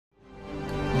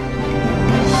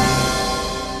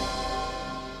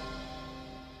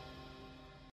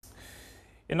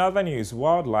In other news,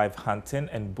 wildlife hunting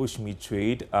and bushmeat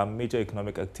trade are major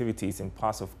economic activities in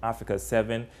parts of Africa,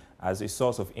 serving as a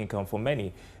source of income for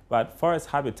many. But forest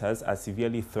habitats are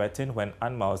severely threatened when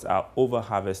animals are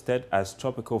over-harvested as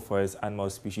tropical forest animal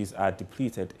species are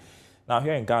depleted. Now,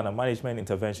 here in Ghana, management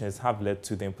interventions have led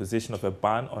to the imposition of a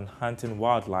ban on hunting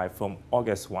wildlife from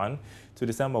August 1 to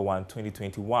December 1,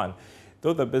 2021.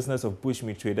 Though the business of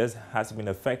bushmeat traders has been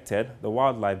affected, the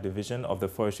Wildlife Division of the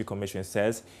Forestry Commission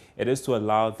says it is to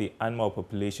allow the animal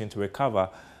population to recover.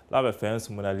 Love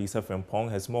FM's Mona Lisa Frimpong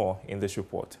has more in this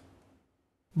report.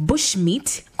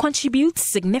 Bushmeat contributes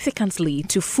significantly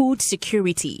to food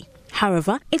security.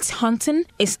 However, its hunting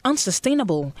is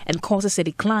unsustainable and causes a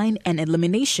decline and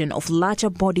elimination of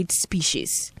larger-bodied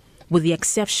species. With the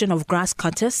exception of grass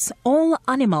cutters, all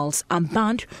animals are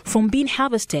banned from being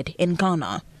harvested in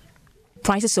Ghana.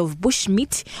 Prices of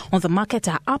bushmeat on the market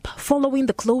are up following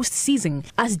the closed season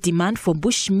as demand for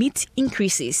bushmeat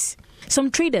increases.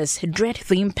 Some traders dread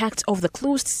the impact of the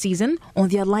closed season on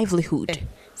their livelihood.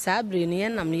 Our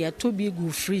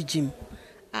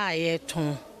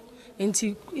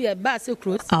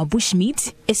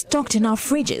bushmeat is stocked in our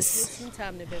fridges.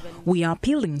 We are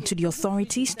appealing to the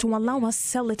authorities to allow us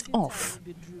sell it off.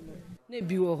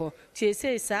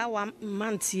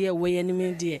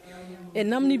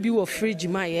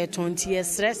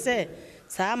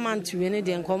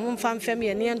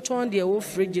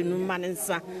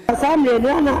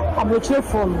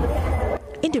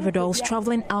 Individuals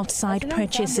traveling outside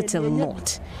purchase it a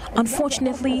lot.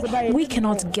 Unfortunately, we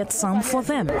cannot get some for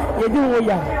them.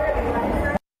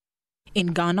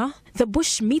 In Ghana, the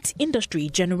bushmeat industry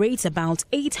generates about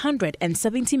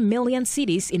 870 million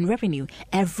cedis in revenue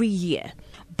every year.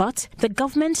 But the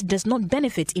government does not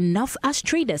benefit enough as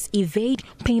traders evade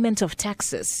payment of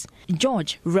taxes.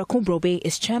 George Rekubrobe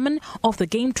is chairman of the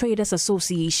Game Traders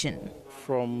Association.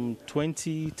 From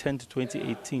 2010 to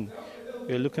 2018,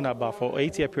 we're looking at about, for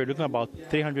 8-year period, looking at about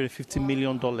 $350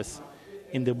 million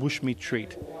in the bushmeat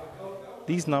trade.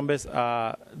 These numbers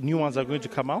are new ones are going to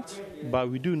come out, but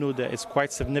we do know that it's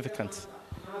quite significant.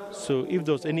 So if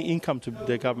there's any income to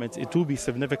the government, it will be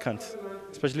significant,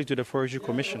 especially to the Forestry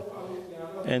Commission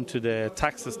and to the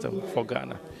tax system for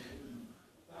Ghana.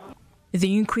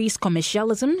 The increased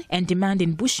commercialism and demand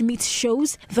in bushmeat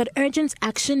shows that urgent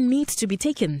action needs to be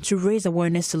taken to raise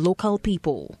awareness to local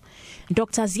people.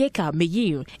 Dr. Zieka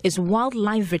Meyir is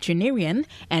wildlife veterinarian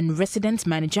and resident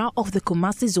manager of the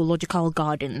Kumasi Zoological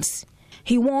Gardens.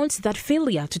 He warns that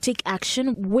failure to take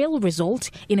action will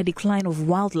result in a decline of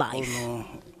wildlife. Oh no,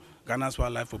 Ghana's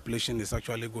wildlife population is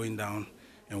actually going down,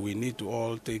 and we need to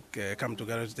all come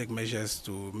together to take measures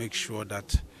to make sure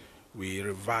that we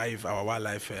revive our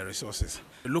wildlife resources.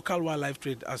 The local wildlife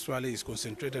trade actually is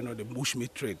concentrated on the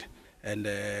bushmeat trade, and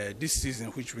this season,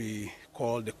 which we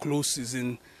call the closed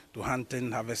season to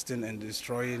hunting, harvesting and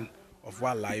destroying of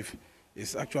wildlife,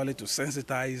 is actually to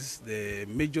sensitize the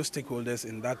major stakeholders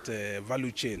in that value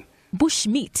chain.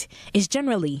 Bushmeat is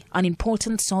generally an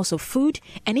important source of food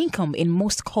and income in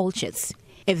most cultures.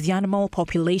 If the animal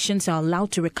populations are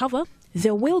allowed to recover,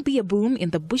 there will be a boom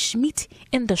in the bushmeat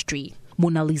industry.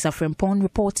 Mona Lisa Frimpong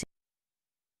reporting.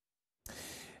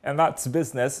 And that's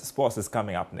business. Sports is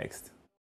coming up next.